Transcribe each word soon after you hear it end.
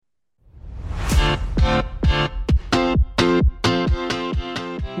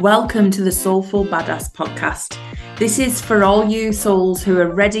Welcome to the Soulful Badass podcast. This is for all you souls who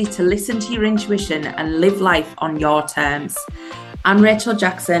are ready to listen to your intuition and live life on your terms. I'm Rachel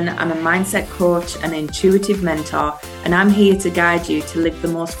Jackson. I'm a mindset coach and intuitive mentor, and I'm here to guide you to live the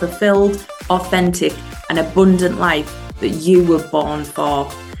most fulfilled, authentic, and abundant life that you were born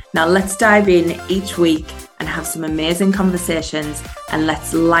for. Now let's dive in each week and have some amazing conversations, and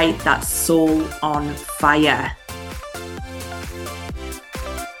let's light that soul on fire.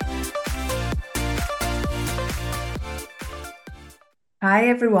 Hi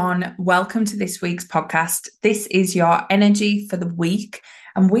everyone, welcome to this week's podcast. This is your energy for the week,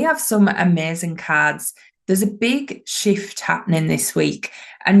 and we have some amazing cards. There's a big shift happening this week,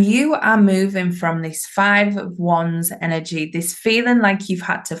 and you are moving from this Five of Wands energy, this feeling like you've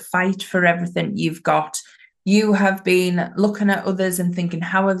had to fight for everything you've got. You have been looking at others and thinking,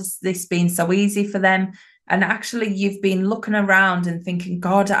 how has this been so easy for them? And actually you've been looking around and thinking,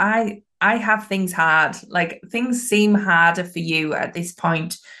 God, I have things hard. Like, things seem harder for you at this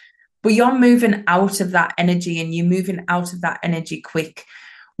point, but you're moving out of that energy, and you're moving out of that energy quick.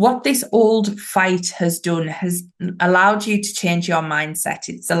 What this old fight has done has allowed you to change your mindset.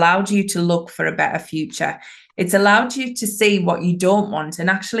 It's allowed you to look for a better future. It's allowed you to see what you don't want and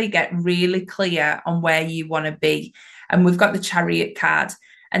actually get really clear on where you want to be. And we've got the Chariot card.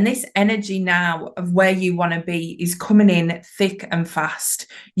 And this energy now of where you want to be is coming in thick and fast.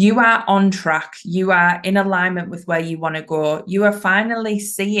 You are on track. You are in alignment with where you want to go. You are finally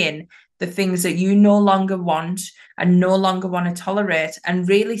seeing the things that you no longer want and no longer want to tolerate, and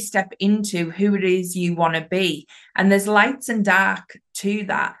really step into who it is you want to be. And there's lights and dark to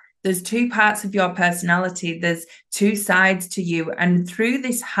that. There's two parts of your personality. There's two sides to you. And through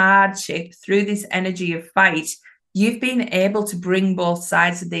this hardship, through this energy of fight, you've been able to bring both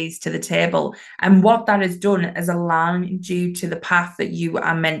sides of these to the table. And what that has done is aligned you to the path that you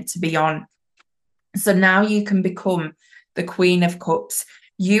are meant to be on. So now you can become the Queen of Cups.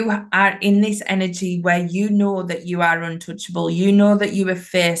 You are in this energy where you know that you are untouchable. You know that you have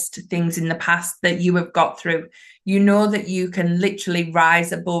faced things in the past that you have got through. You know that you can literally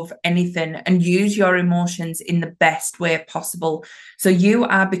rise above anything and use your emotions in the best way possible. So you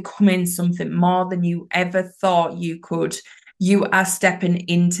are becoming something more than you ever thought you could. You are stepping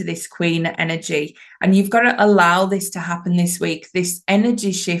into this Queen energy, and you've got to allow this to happen this week. This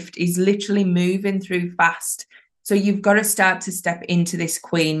energy shift is literally moving through fast. So you've got to start to step into this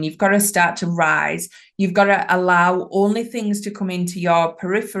Queen. You've got to start to rise. You've got to allow only things to come into your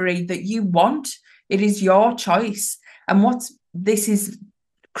periphery that you want. It is your choice. And what this is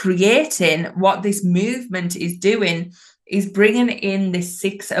creating, what this movement is doing, is bringing in this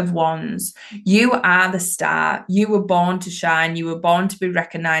Six of Wands. You are the star. You were born to shine. You were born to be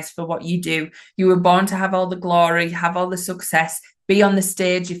recognized for what you do. You were born to have all the glory, have all the success, be on the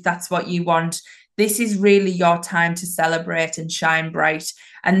stage if that's what you want. This is really your time to celebrate and shine bright.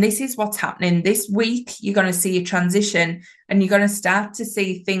 And this is what's happening. This week, you're going to see a transition, and you're going to start to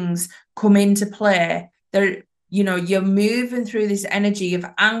see things come into play. You're moving through this energy of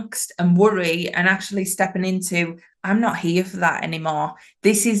angst and worry, and actually stepping into, I'm not here for that anymore.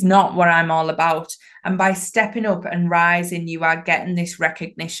 This is not what I'm all about. And by stepping up and rising, you are getting this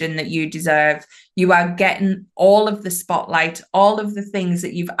recognition that you deserve. You are getting all of the spotlight, all of the things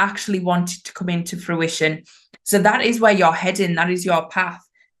that you've actually wanted to come into fruition. So that is where you're heading. That is your path.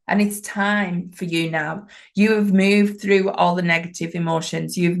 And it's time for you now. You have moved through all the negative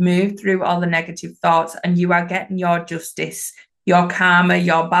emotions. You've moved through all the negative thoughts, and you are getting your justice, your karma,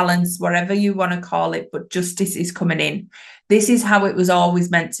 your balance, whatever you want to call it, but justice is coming in. This is how it was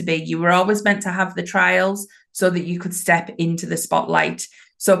always meant to be. You were always meant to have the trials so that you could step into the spotlight.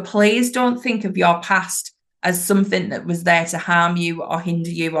 So please don't think of your past as something that was there to harm you or hinder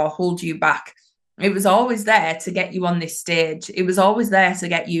you or hold you back. It was always there to get you on this stage. It was always there to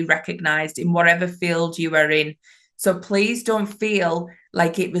get you recognized in whatever field you are in. So please don't feel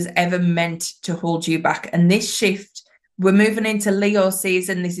like it was ever meant to hold you back. And this shift, we're moving into Leo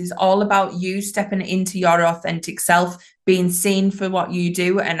season. This is all about you stepping into your authentic self, being seen for what you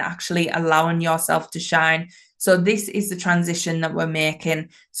do, and actually allowing yourself to shine. So this is the transition that we're making.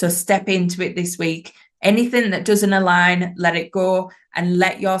 So step into it this week. Anything that doesn't align, let it go, and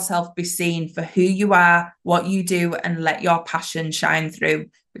let yourself be seen for who you are, what you do, and let your passion shine through,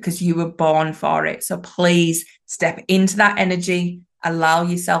 because you were born for it. So please step into that energy, allow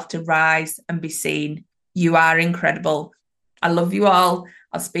yourself to rise and be seen. You are incredible. I love you all.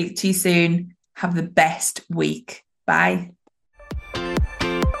 I'll speak to you soon. Have the best week. Bye.